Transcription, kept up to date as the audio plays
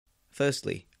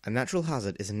Firstly, a natural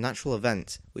hazard is a natural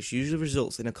event which usually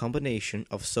results in a combination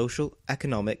of social,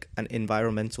 economic, and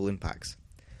environmental impacts.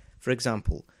 For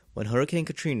example, when Hurricane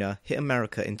Katrina hit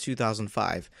America in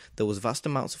 2005, there was vast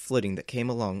amounts of flooding that came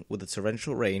along with the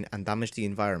torrential rain and damaged the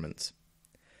environment.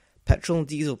 Petrol and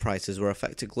diesel prices were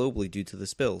affected globally due to the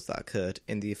spills that occurred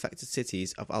in the affected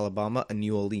cities of Alabama and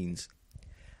New Orleans.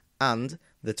 And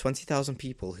the 20,000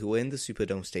 people who were in the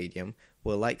Superdome Stadium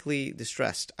were likely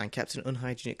distressed and kept in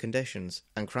unhygienic conditions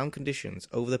and cramped conditions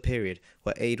over the period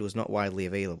where aid was not widely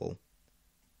available.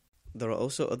 There are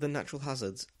also other natural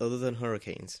hazards other than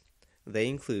hurricanes. They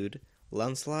include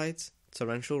landslides,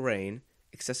 torrential rain,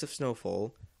 excessive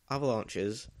snowfall,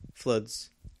 avalanches, floods,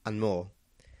 and more.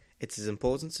 It is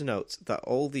important to note that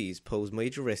all these pose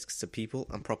major risks to people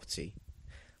and property.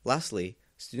 Lastly,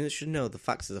 students should know the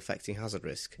factors affecting hazard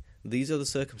risk. These are the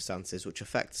circumstances which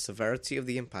affect the severity of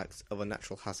the impact of a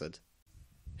natural hazard.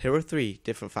 Here are 3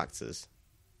 different factors.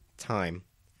 Time.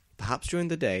 Perhaps during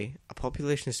the day, a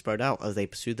population is spread out as they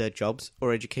pursue their jobs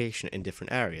or education in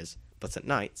different areas, but at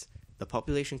night, the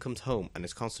population comes home and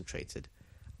is concentrated.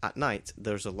 At night,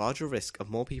 there is a larger risk of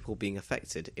more people being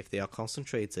affected if they are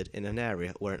concentrated in an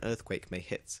area where an earthquake may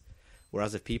hit,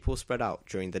 whereas if people are spread out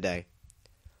during the day.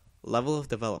 Level of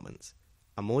development.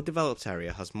 A more developed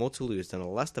area has more to lose than a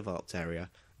less developed area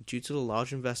due to the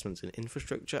large investments in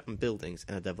infrastructure and buildings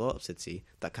in a developed city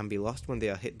that can be lost when they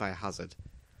are hit by a hazard.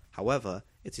 However,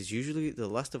 it is usually the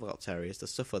less developed areas that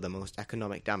suffer the most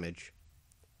economic damage.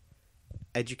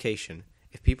 Education.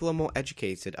 If people are more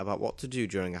educated about what to do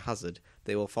during a hazard,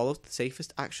 they will follow the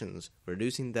safest actions,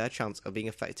 reducing their chance of being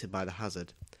affected by the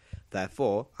hazard.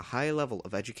 Therefore, a higher level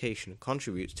of education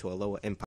contributes to a lower impact.